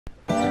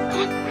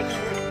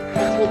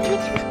Mommy,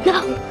 catch me. No,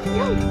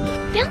 no,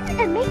 don't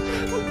make me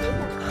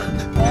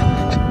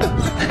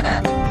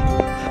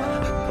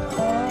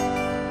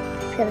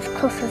get as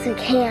close as we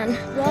can.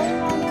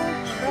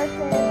 Roadrunner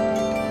versus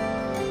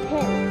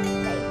him.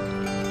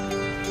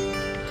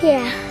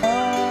 Yeah.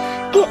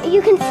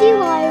 You can see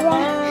why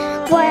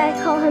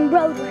I call him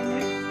Roadrunner.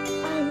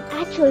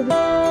 Actually.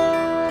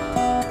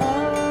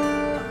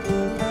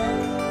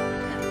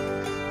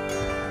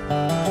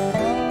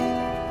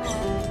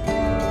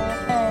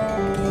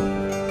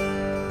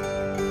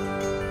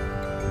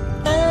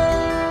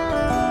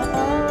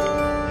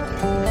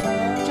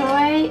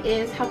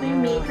 Is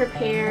helping me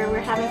prepare. We're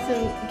having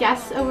some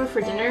guests over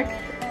for dinner.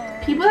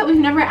 People that we've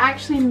never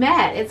actually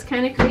met. It's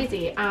kind of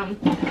crazy.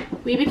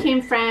 We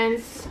became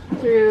friends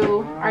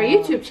through our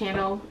YouTube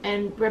channel,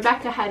 and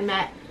Rebecca had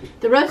met,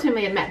 the Rose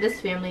family had met this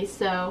family.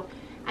 So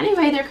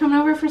anyway, they're coming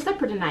over for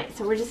supper tonight.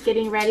 So we're just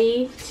getting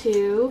ready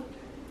to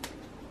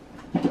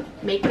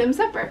make them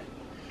supper.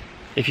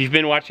 If you've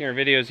been watching our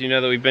videos, you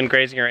know that we've been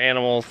grazing our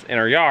animals in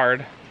our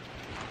yard.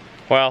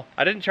 Well,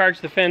 I didn't charge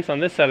the fence on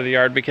this side of the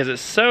yard because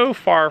it's so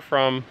far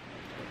from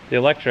the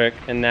electric,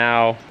 and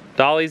now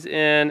Dolly's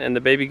in and the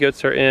baby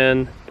goats are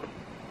in,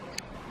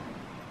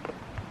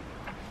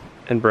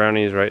 and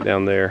Brownie's right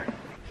down there.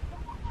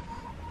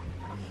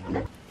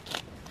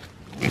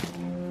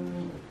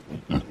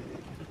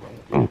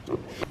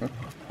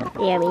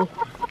 Yummy.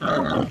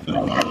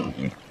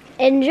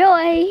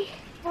 Enjoy.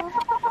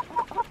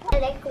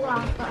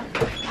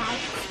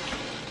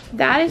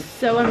 That is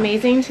so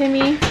amazing to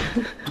me.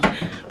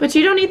 But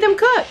you don't eat them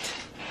cooked.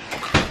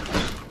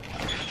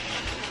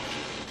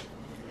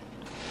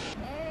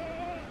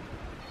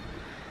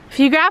 If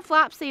you grab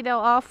Flopsy, they'll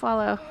all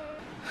follow.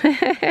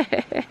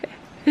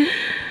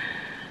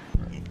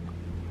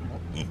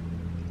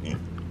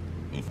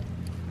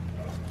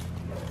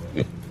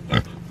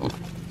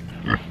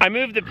 I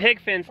moved the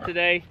pig fence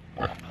today.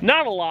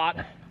 Not a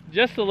lot,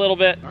 just a little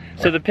bit.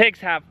 So the pigs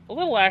have a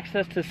little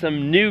access to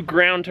some new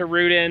ground to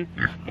root in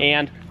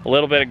and a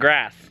little bit of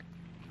grass.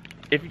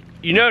 If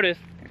you notice,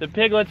 the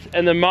piglets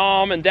and the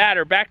mom and dad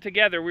are back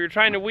together. We were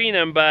trying to wean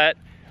them, but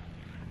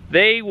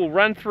they will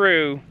run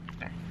through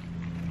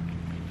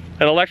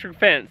an electric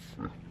fence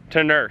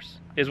to nurse,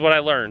 is what I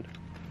learned,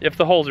 if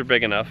the holes are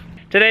big enough.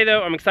 Today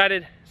though, I'm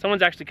excited.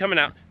 Someone's actually coming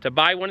out to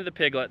buy one of the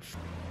piglets.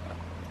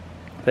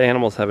 The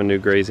animals have a new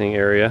grazing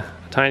area,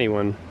 a tiny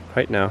one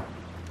right now.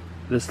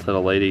 This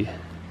little lady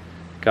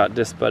got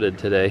disbudded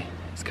today.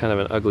 It's kind of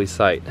an ugly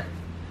sight.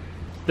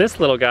 This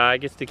little guy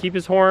gets to keep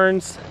his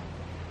horns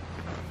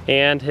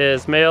and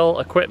his male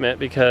equipment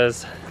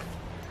because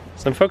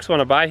some folks want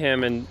to buy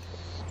him and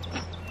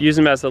use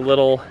him as a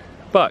little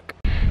buck.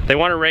 They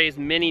want to raise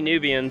mini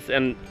Nubians,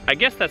 and I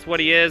guess that's what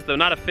he is, though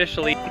not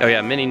officially. Oh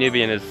yeah, mini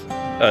Nubian is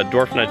a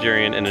dwarf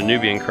Nigerian and a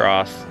Nubian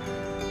cross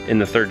in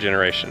the 3rd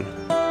generation.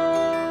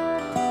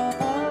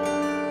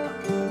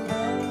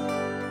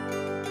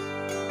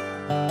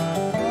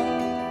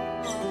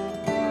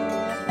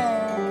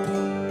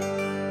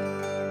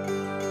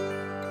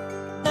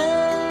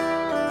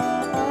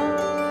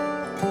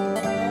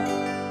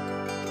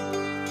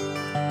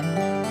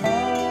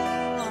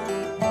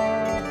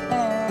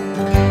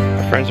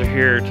 Friends are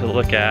here to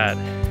look at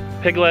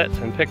piglets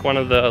and pick one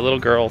of the little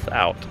girls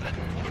out.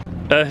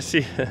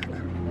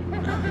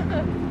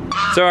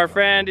 So our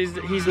friend,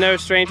 he's no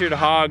stranger to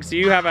hogs.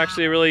 You have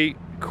actually a really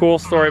cool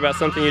story about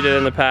something you did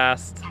in the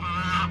past.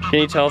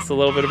 Can you tell us a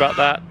little bit about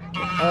that?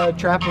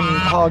 Trapping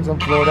hogs in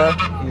Florida.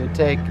 You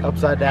take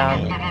upside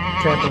down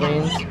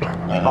trampolines,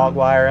 hog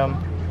wire them,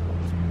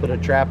 put a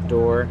trap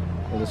door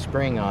with a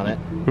spring on it,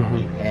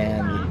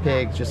 and the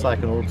pigs, just like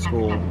an old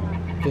school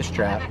fish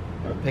trap,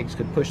 pigs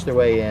could push their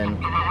way in,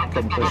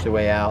 couldn't push their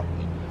way out,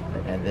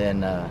 and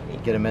then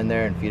get them in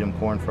there and feed them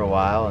corn for a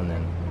while, and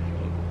then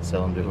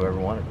sell them to whoever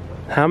wanted.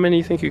 How many do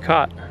you think you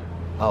caught?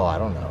 Oh, I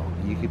don't know.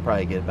 You could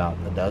probably get about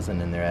a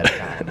dozen in there at a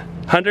time.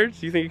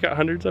 Hundreds? You think you got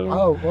hundreds of them?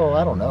 Oh, well,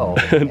 I don't know.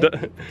 Maybe,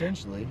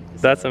 potentially.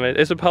 That's amazing.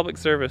 It's a public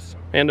service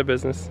and a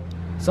business.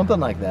 Something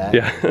like that.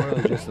 Yeah. Or it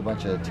was just a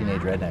bunch of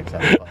teenage rednecks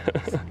out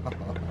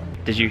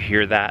of Did you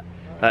hear that?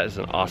 That is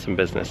an awesome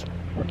business.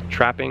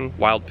 Trapping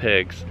wild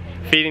pigs,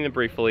 feeding them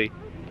briefly,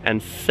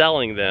 and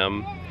selling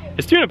them.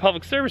 It's doing a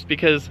public service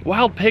because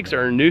wild pigs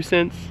are a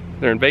nuisance.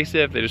 They're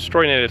invasive. They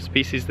destroy native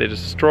species. They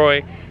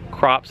destroy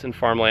crops and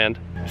farmland.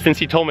 Since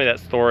he told me that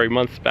story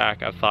months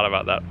back, I've thought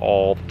about that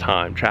all the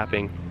time,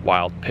 trapping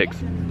wild pigs.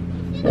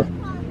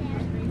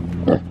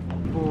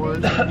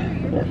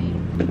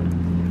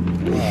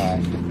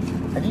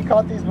 Have you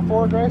caught these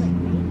before, Grace?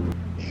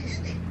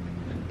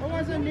 I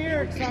wasn't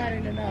near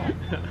exciting enough.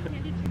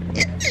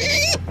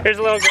 Here's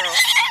a little girl.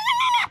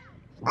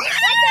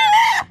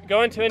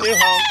 Going to a new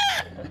home.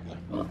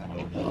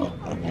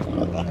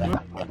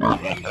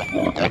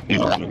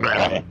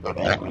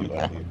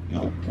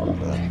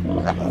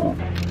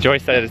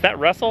 Joyce said, is that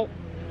Russell?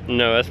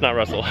 No, that's not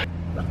Russell.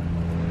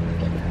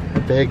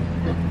 Pig,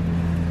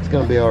 it's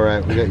gonna be all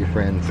right. We got your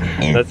friends.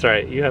 That's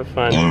right. You have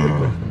fun.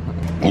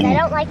 And I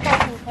don't like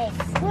touching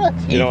pigs. What?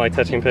 You don't like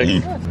touching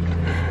pigs?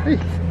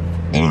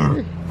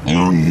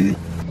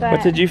 But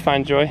What did you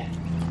find, Joy?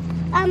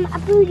 A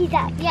booty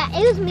duck. Yeah,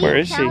 it was me Where who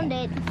is she? found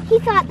it. He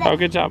thought that Oh,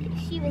 good job.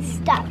 she was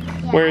stuck.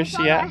 Yeah, Where I is she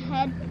saw at? her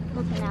head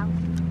looking out.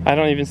 I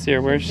don't even see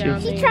her. Where is she? Down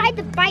She there. tried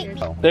to bite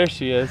me. There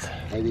she is,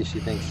 Maybe she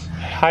thinks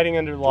hiding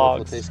under it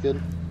logs. tastes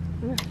good.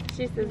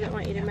 She doesn't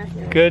want you to mess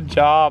with her. Good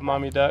job,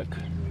 Mommy Duck.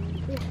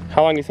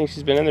 How long do you think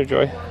she's been in there,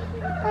 Joy?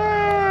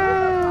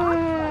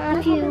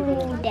 A few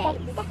days.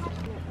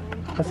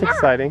 That's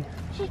exciting.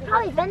 She's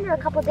probably been there a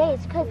couple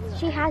days because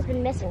she has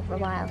been missing for a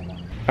while.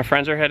 Our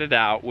friends are headed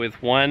out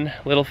with one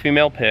little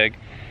female pig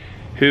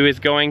who is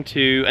going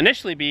to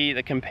initially be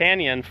the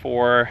companion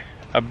for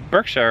a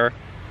Berkshire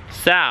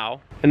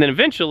sow, and then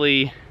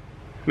eventually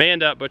may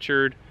end up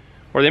butchered,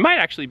 or they might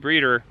actually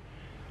breed her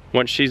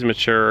once she's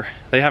mature.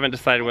 They haven't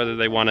decided whether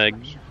they want to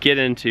get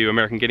into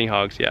American guinea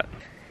hogs yet.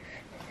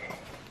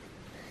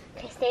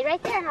 Okay, stay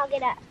right there and I'll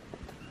get up.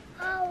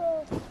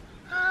 Howl,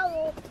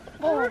 howl.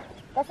 There,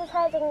 that's as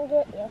high as I can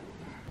get you.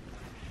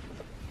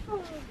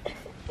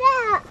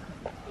 Yeah.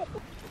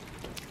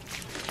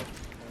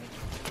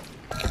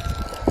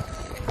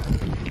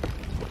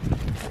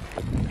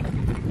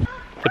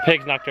 The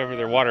pigs knocked over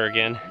their water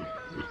again.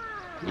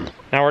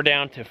 Now we're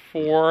down to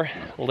 4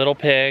 little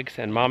pigs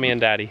and Mommy and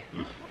Daddy.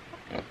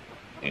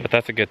 But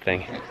that's a good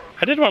thing.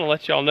 I did want to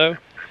let y'all know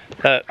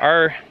that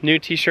our new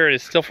t-shirt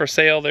is still for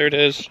sale. There it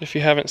is, if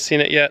you haven't seen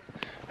it yet.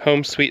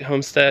 Home Sweet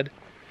Homestead.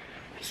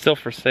 It's still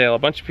for sale. A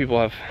bunch of people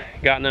have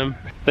gotten them.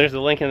 There's a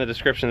link in the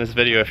description of this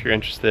video if you're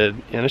interested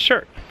in a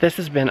shirt. This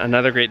has been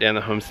another great day on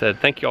the homestead.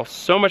 Thank you all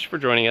so much for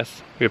joining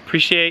us. We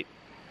appreciate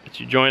that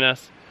you join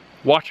us,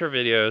 watch our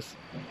videos,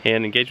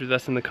 and engage with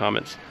us in the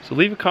comments. So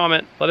leave a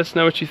comment, let us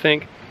know what you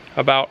think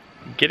about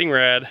getting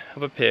rid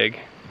of a pig.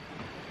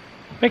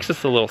 Makes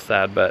us a little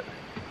sad, but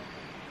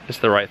it's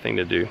the right thing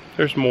to do.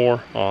 There's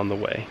more on the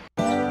way.